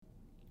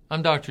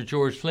I'm Dr.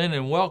 George Flynn,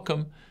 and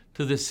welcome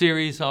to the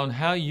series on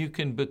how you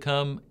can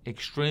become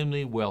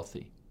extremely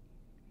wealthy.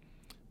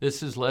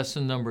 This is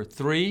lesson number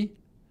 3,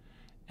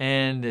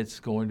 and it's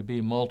going to be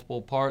a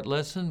multiple-part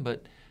lesson,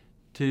 but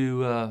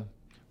to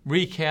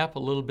recap a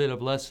little bit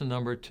of lesson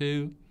number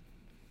 2,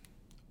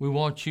 we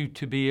want you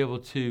to be able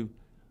to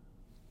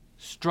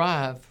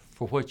strive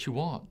for what you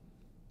want,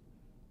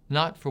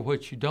 not for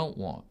what you don't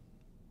want.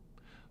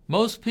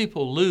 Most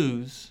people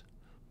lose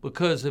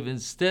because of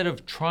instead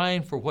of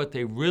trying for what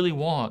they really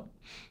want,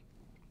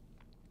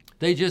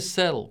 they just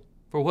settle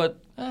for what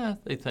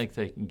they think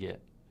they can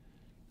get.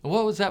 And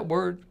what was that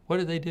word? What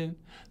do?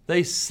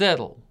 They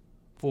settle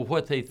for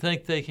what they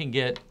think they can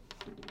get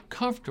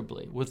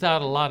comfortably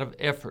without a lot of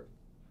effort.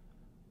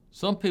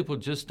 Some people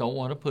just don't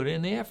want to put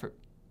in the effort.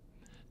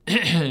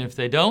 If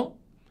they don't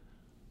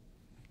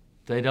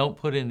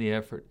put in the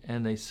effort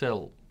and they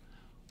settle.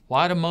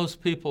 Why do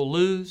most people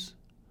lose?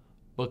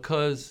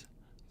 Because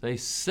they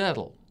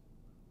settle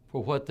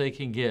for what they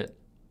can get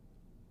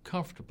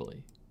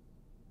comfortably.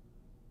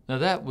 Now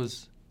that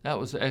was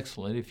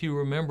excellent. If you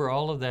remember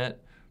all of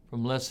that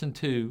from lesson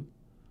 2,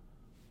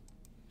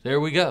 there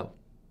we go.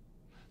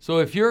 So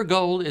if your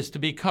goal is to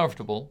be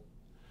comfortable,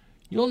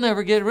 you'll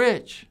never get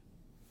rich.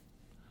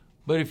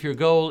 But if your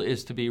goal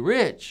is to be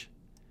rich,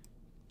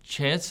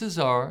 chances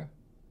are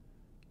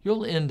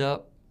you'll end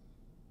up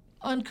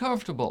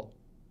uncomfortable,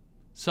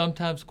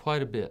 sometimes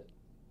quite a bit.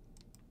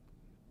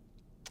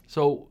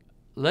 So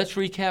let's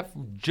recap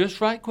just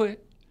right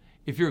quick.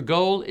 If your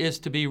goal is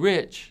to be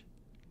rich,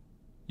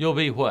 you'll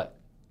be what?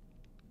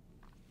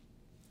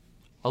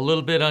 A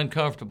little bit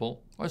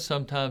uncomfortable, or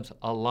sometimes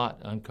a lot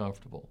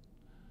uncomfortable.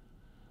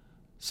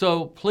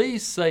 So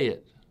please say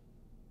it.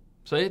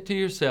 Say it to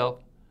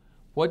yourself.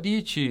 What do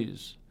you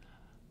choose?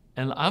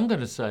 And I'm going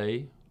to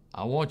say,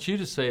 I want you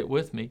to say it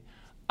with me,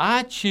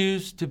 I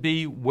choose to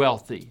be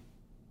wealthy.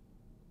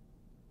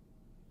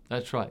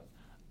 That's right.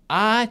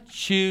 I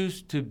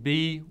choose to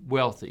be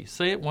wealthy.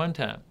 Say it one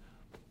time.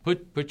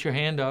 Put your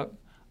hand up.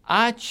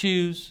 I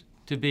choose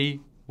to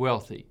be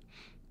wealthy.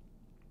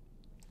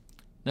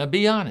 Now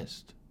be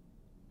honest.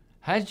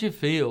 How did you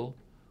feel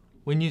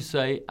when you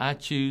say, I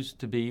choose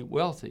to be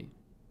wealthy?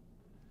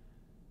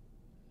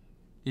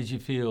 Did you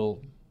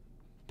feel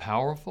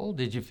powerful?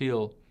 Did you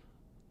feel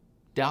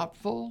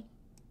doubtful?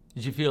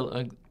 Did you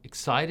feel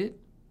excited?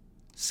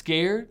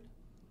 Scared?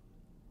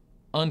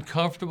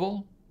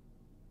 Uncomfortable?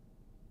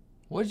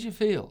 What did you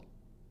feel?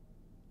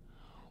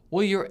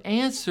 Well, your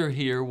answer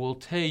here will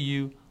tell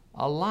you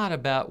a lot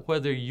about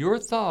whether your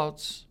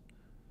thoughts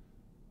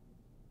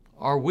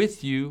are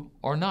with you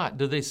or not.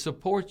 Do they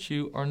support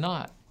you or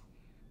not?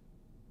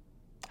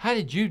 How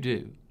did you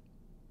do?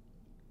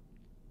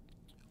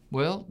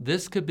 Well,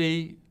 this could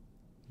be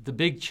the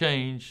big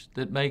change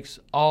that makes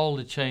all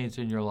the change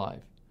in your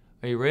life.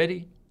 Are you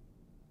ready?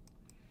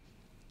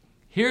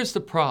 Here's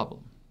the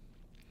problem.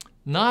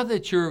 Not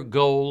that your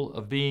goal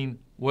of being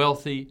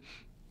wealthy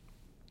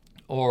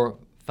or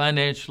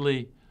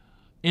financially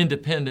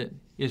independent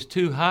is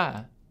too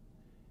high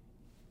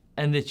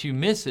and that you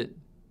miss it.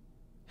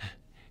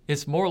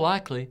 It's more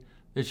likely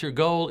that your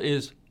goal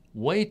is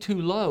way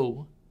too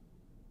low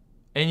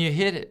and you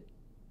hit it.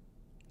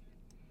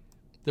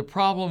 The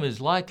problem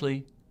is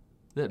likely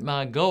that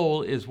my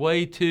goal is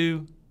way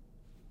too,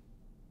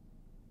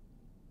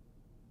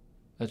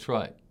 that's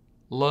right,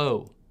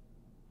 low.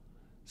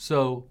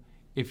 So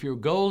if your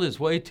goal is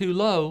way too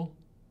low,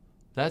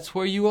 that's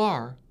where you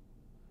are,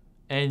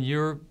 and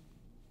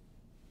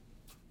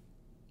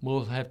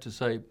we'll have to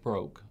say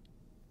broke,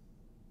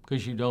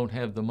 because you don't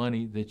have the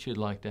money that you'd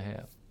like to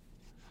have.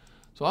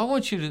 So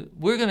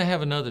we're going to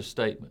have another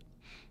statement.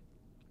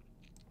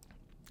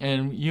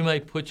 And you may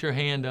put your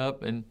hand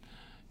up and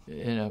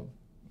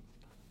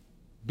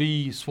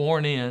be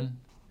sworn in.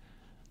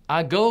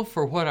 I go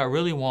for what I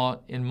really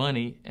want in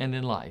money and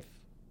in life.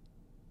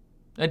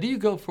 Now, do you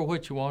go for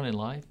what you want in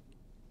life?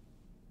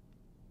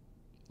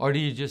 Or do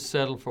you just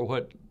settle for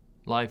what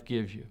life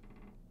gives you?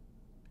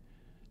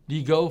 Do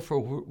you go for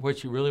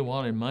what you really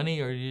want in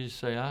money, or do you just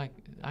say,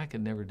 I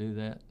could never do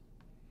that?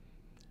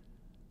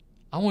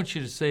 I want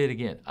you to say it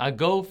again. I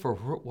go for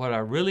what I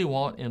really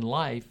want in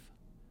life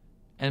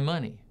and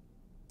money.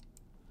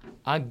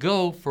 I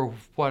go for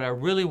what I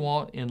really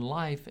want in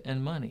life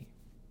and money.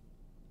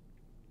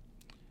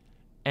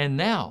 And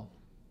now,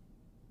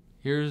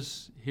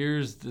 here's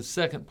the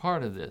second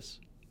part of this.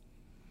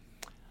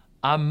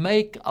 I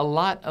make a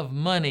lot of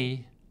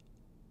money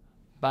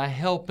by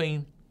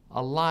helping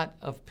a lot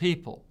of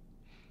people.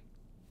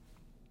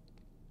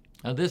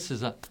 Now this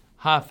is a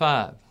high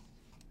five.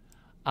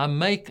 I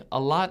make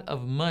a lot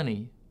of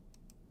money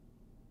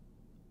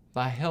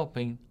by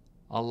helping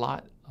a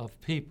lot of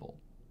people.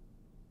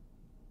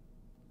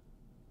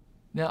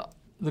 Now,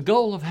 the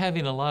goal of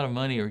having a lot of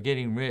money or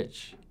getting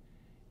rich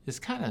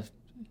is kind of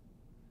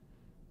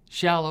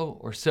shallow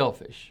or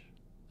selfish.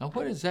 Now,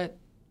 what does that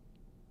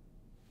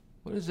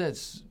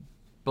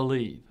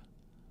believe?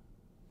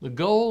 The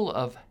goal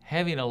of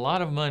having a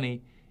lot of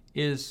money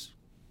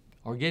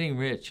or getting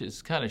rich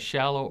is kind of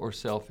shallow or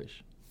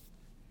selfish.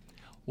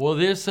 Well,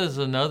 this is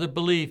another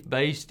belief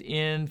based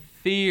in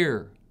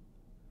fear.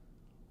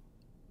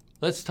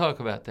 Let's talk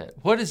about that.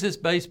 What is this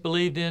base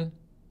believed in?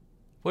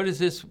 What is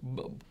this?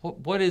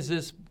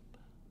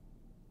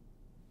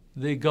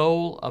 The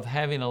goal of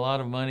having a lot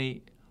of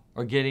money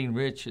or getting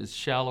rich is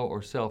shallow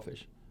or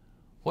selfish.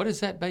 What is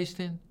that based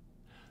in?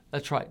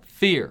 That's right,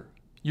 fear.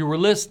 You were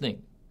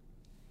listening.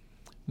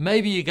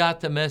 Maybe you got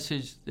the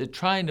message that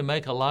trying to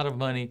make a lot of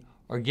money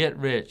or get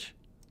rich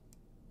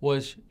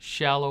was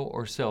shallow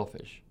or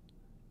selfish.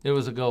 It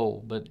was a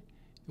goal, but it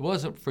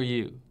wasn't for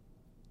you.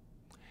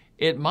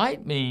 It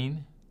might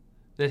mean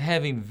that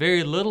having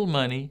very little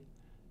money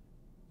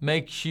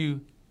makes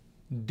you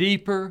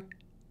deeper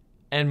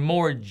and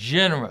more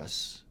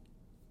generous.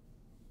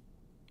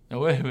 Now,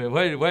 wait a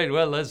minute,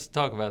 well, let's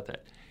talk about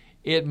that.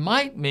 It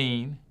might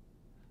mean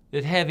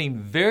that having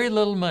very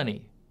little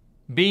money,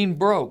 being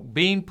broke,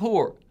 being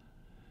poor,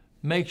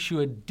 makes you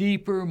a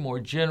deeper,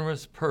 more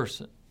generous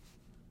person.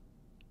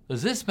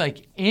 Does this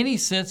make any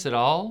sense at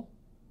all?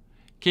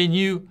 Can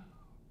you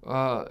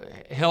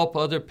help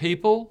other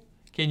people?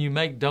 Can you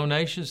make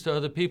donations to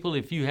other people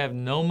if you have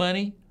no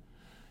money?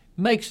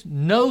 Makes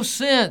no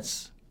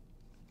sense.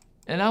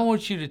 And I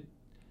want you to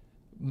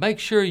make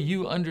sure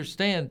you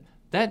understand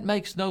that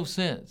makes no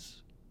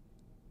sense.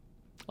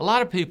 A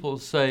lot of people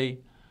say,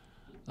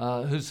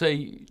 who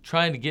say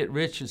trying to get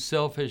rich is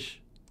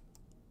selfish,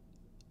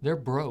 they're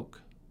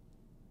broke.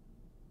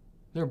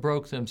 They're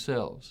broke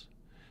themselves.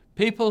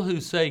 People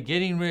who say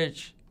getting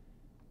rich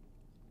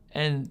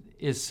and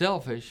is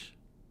selfish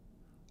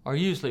are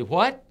usually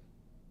what?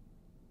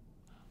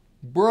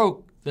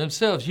 Broke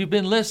themselves. You've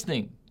been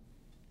listening.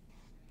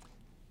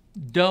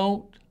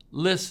 Don't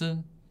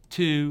listen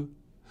to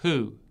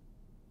who?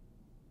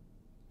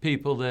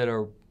 People that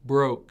are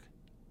broke,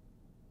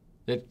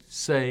 that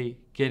say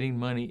getting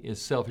money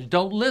is selfish.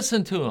 Don't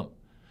listen to them.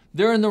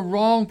 They're in the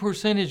wrong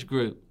percentage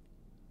group.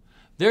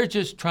 They're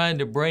just trying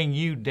to bring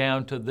you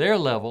down to their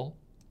level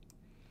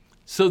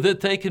so that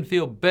they can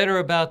feel better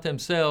about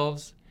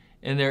themselves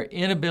and their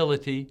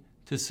inability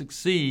to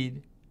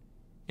succeed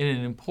in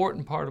an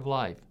important part of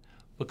life.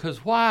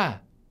 Because why?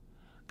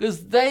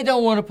 Because they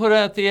don't want to put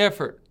out the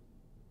effort.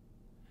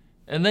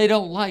 And they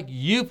don't like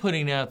you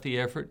putting out the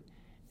effort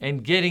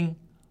and getting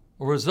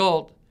a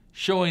result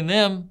showing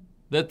them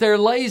that they're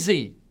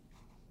lazy,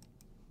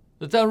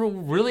 that they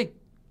don't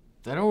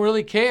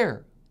really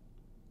care.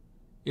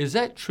 Is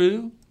that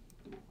true?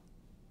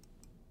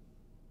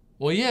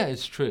 Well, yeah,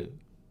 it's true.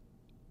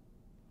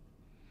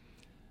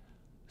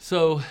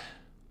 So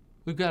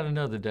we've got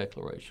another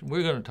declaration.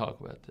 We're going to talk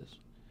about this.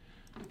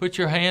 Put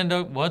your hand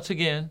up once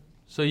again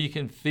so you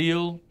can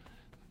feel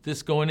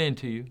this going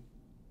into you.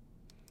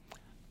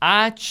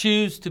 I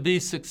choose to be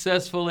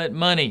successful at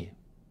money.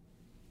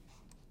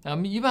 Now,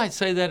 you might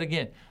say that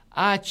again.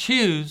 I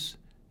choose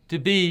to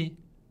be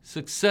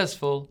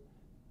successful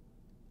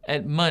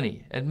at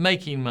money, at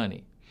making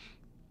money.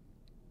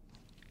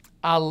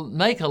 I'll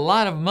make a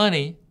lot of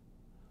money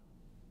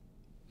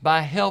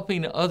by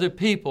helping other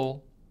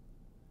people,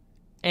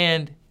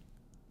 and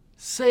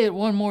say it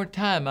one more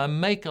time, I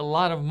make a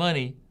lot of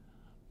money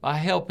by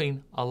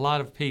helping a lot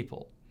of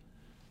people.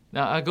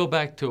 Now, I go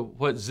back to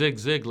what Zig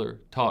Ziglar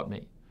taught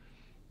me.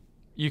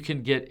 You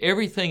can get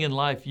everything in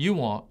life you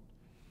want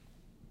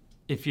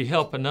if you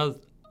help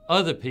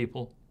other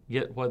people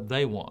get what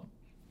they want.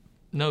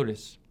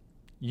 Notice,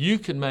 you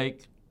can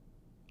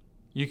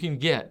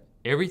get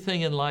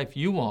everything in life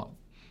you want.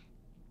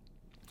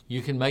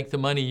 You can make the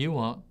money you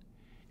want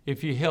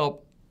if you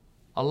help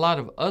a lot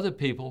of other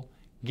people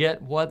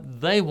get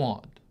what they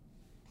want.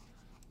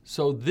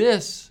 So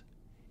this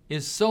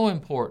is so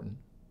important.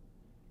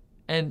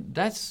 And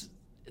that's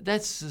the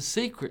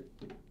secret.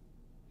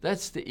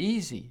 That's the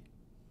easy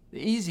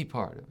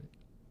part of it.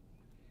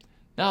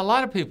 Now, a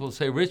lot of people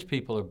say rich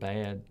people are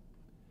bad.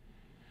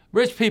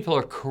 Rich people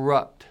are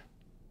corrupt.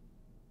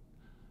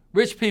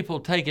 Rich people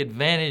take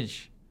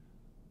advantage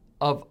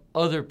of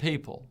other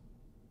people.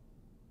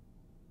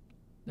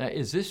 Now,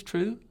 is this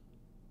true?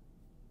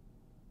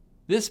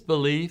 This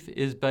belief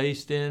is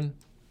based in,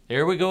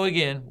 there we go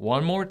again,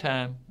 one more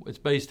time. It's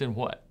based in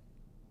what?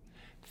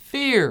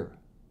 Fear.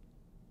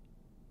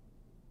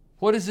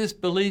 What is this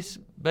belief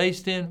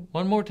based in?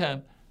 One more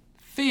time.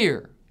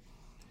 Fear.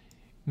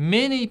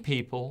 Many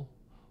people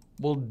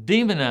will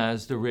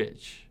demonize the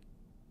rich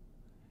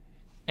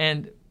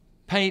and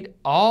paint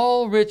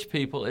all rich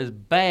people as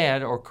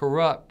bad or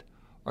corrupt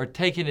or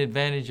taking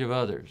advantage of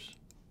others.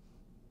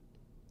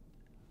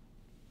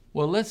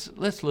 Well,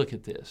 let's look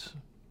at this.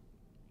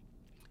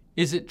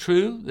 Is it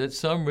true that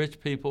some rich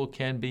people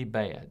can be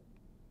bad?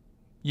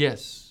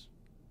 Yes.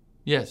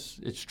 Yes,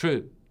 it's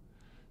true.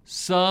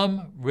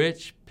 Some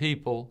rich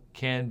people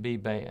can be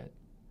bad.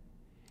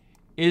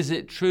 Is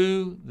it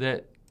true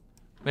that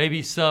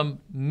maybe some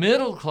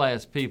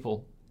middle-class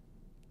people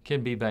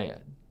can be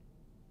bad?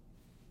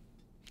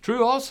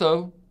 True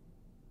also.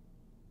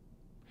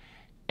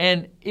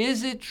 And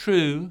is it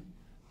true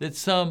that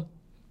some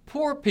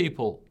poor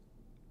people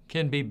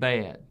can be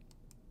bad?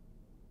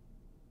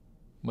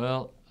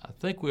 Well, I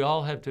think we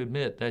all have to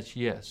admit that's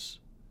yes.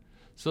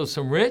 So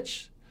some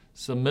rich,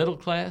 some middle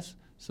class,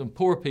 some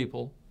poor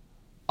people,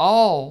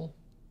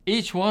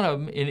 each one of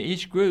them in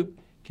each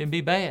group can be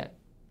bad.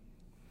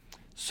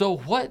 So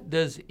what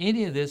does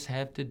any of this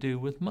have to do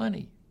with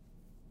money?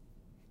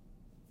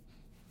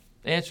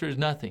 The answer is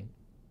nothing.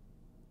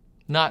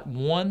 Not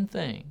one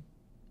thing.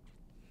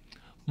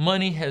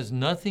 Money has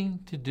nothing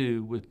to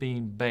do with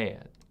being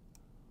bad.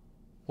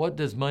 What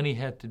does money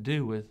have to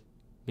do with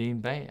being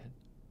bad?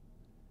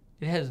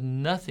 It has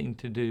nothing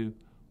to do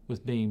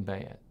with being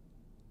bad.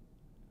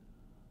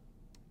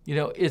 You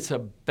know, it's a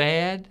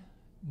bad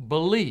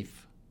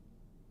belief.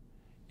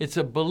 It's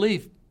a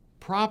belief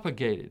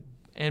propagated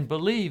and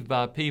believed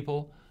by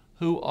people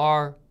who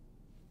are,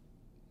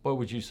 what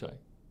would you say,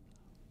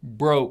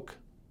 broke.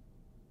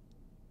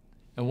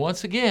 And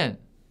once again,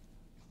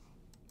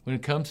 when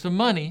it comes to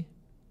money,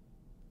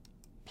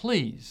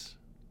 please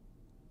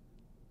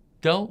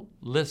don't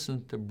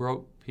listen to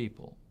broke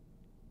people.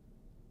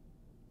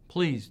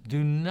 Please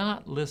do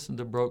not listen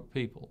to broke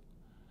people.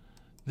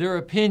 Their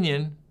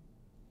opinion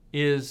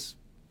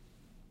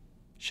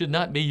should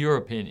not be your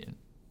opinion.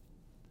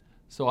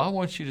 So I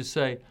want you to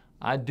say,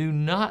 I do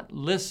not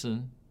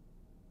listen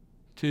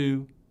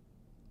to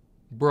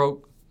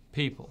broke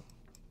people,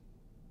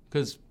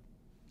 because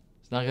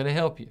it's not going to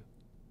help you.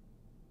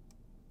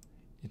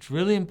 It's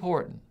really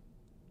important.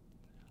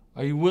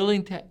 Are you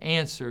willing to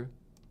answer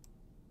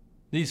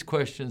these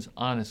questions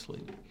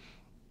honestly?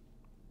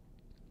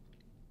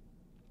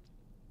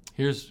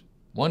 Here's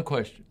one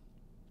question.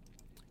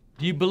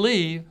 Do you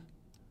believe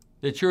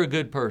that you're a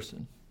good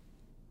person?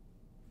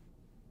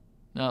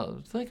 Now,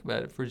 think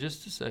about it for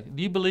just a second.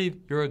 Do you believe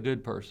you're a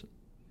good person?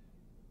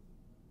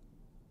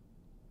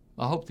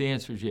 I hope the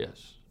answer is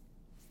yes.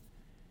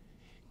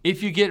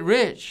 If you get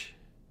rich,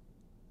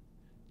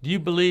 do you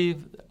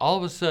believe all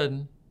of a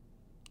sudden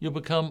you'll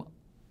become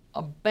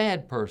a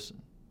bad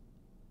person?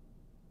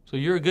 So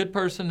you're a good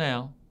person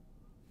now,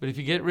 but if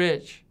you get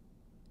rich,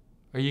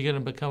 are you going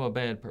to become a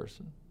bad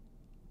person?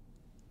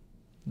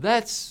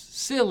 That's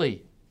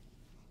silly.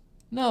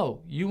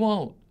 No, you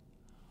won't.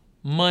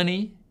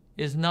 Money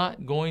is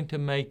not going to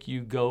make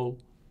you go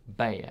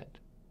bad.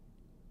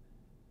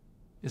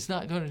 It's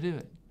not going to do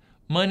it.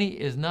 Money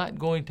is not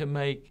going to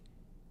make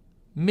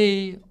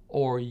me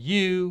or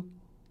you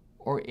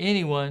or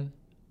anyone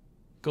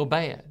go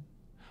bad.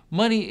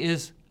 Money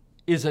is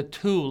a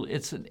tool.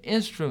 It's an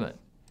instrument.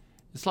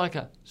 It's like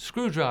a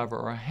screwdriver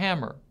or a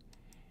hammer.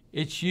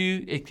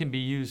 It can be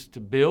used to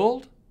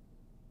build,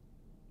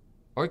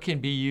 or it can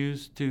be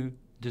used to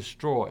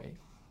destroy.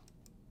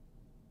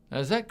 Now,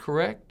 is that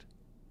correct?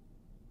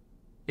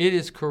 It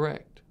is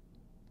correct.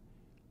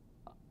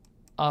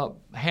 A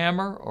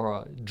hammer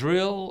or a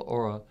drill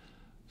or a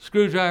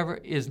screwdriver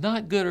is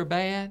not good or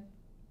bad.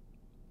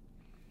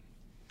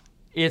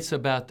 It's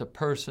about the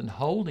person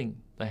holding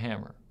the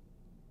hammer.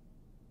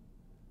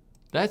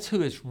 That's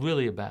who it's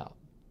really about.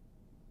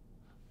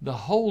 The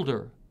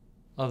holder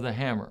of the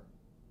hammer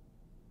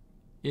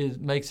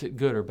makes it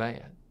good or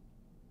bad.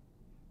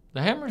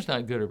 The hammer's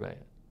not good or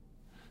bad.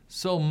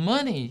 So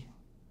money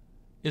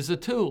is a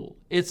tool.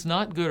 It's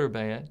not good or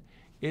bad.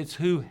 It's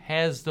who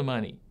has the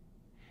money.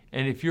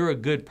 And if you're a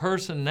good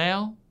person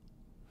now,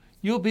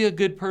 you'll be a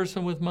good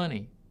person with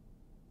money.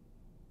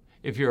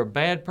 If you're a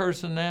bad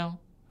person now,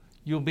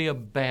 you'll be a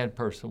bad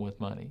person with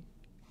money.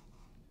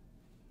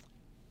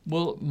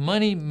 Will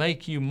money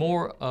make you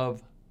more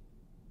of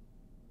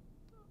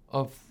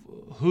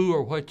who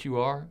or what you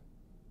are?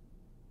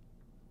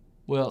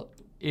 Well,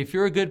 if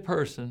you're a good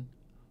person,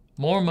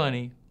 more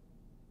money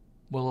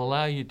will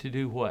allow you to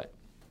do what?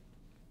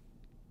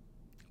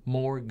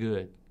 More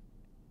good.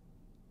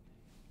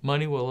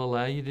 Money will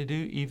allow you to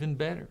do even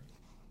better.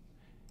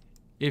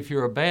 If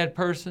you're a bad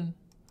person,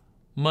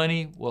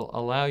 money will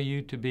allow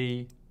you to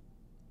be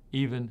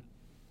even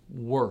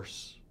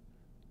worse,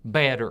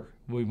 badder,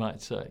 we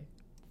might say.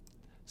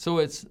 So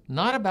it's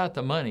not about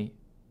the money.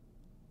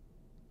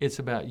 It's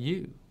about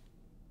you.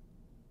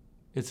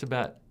 It's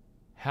about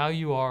how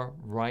you are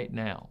right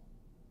now.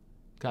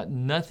 Got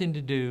nothing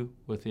to do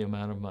with the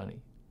amount of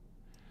money.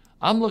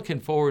 I'm looking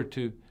forward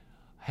to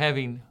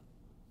having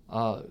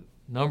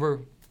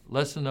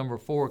lesson number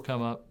 4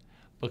 come up,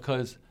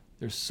 because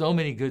there's so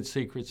many good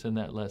secrets in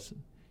that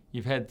lesson.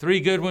 You've had 3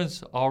 good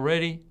ones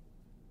already.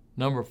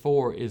 Number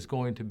 4 is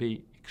going to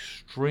be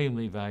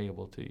extremely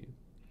valuable to you.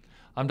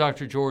 I'm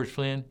Dr. George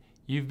Flynn.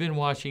 You've been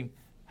watching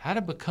How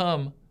to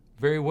Become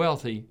Very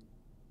Wealthy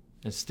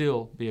and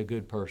Still Be a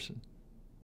Good Person.